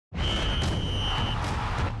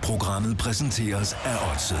Programmet præsenteres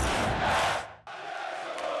af Odset.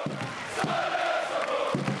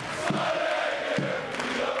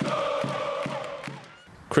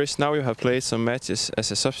 Chris, now you have played some matches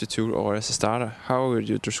as a substitute or as a starter. How would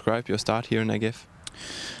you describe your start here in AGF?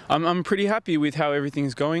 I'm pretty happy with how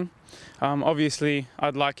everything's going. Obviously,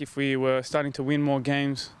 I'd like if we were starting to win more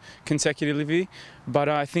games consecutively, but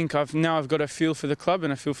I think I've got a feel for the club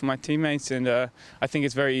and a feel for my teammates, and I think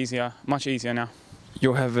it's much easier now.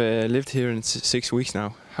 You have lived here in 6 weeks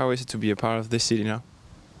now. How is it to be a part of this city now?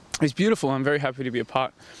 It's beautiful. I'm very happy to be a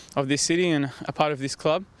part of this city and a part of this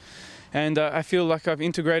club, and I feel like I've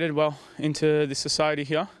integrated well into the society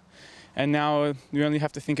here. And now we only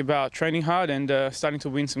have to think about training hard and starting to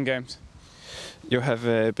win some games. You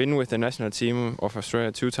have been with the national team of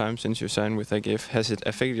Australia 2 times since you signed with AGF. Has it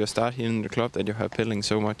affected your start here in the club that you have pedaling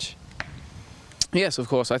so much? Yes, of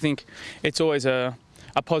course. I think it's always a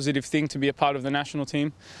positive thing to be a part of the national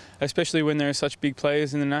team, especially when there are such big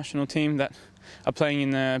players in the national team that are playing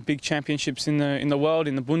in the big championships in the world,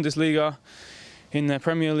 in the Bundesliga, in the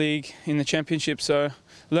Premier League, in the Championship. So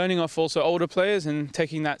learning off also older players and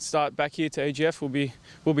taking that start back here to AGF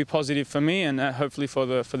will be positive for me and hopefully for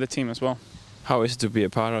the team as well. How is it to be a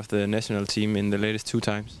part of the national team in the latest 2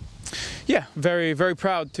 times? Yeah, very, very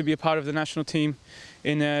proud to be a part of the national team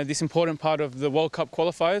in this important part of the World Cup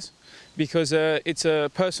qualifiers, because it's a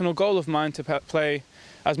personal goal of mine to play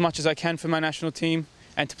as much as I can for my national team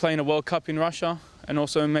and to play in a World Cup in Russia and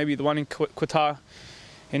also maybe the one in Qatar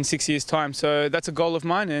in 6 years' time. So that's a goal of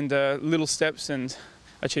mine, and little steps and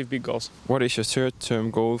achieve big goals. What is your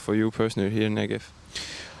third-term goal for you personally here in AGF?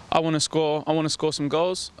 I want to score some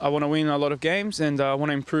goals. I want to win a lot of games, and I want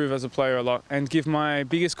to improve as a player a lot and give my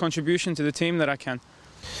biggest contribution to the team that I can.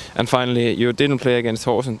 And finally, you didn't play against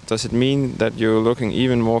Aarhus. Does it mean that you're looking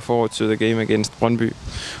even more forward to the game against Brøndby?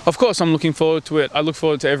 Of course, I'm looking forward to it. I look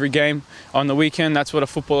forward to every game on the weekend. That's what a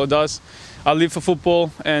footballer does. I live for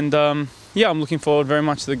football, and I'm looking forward very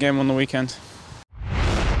much to the game on the weekend.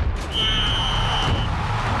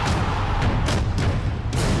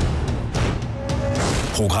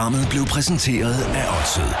 Programmet blev præsenteret af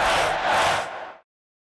Odset.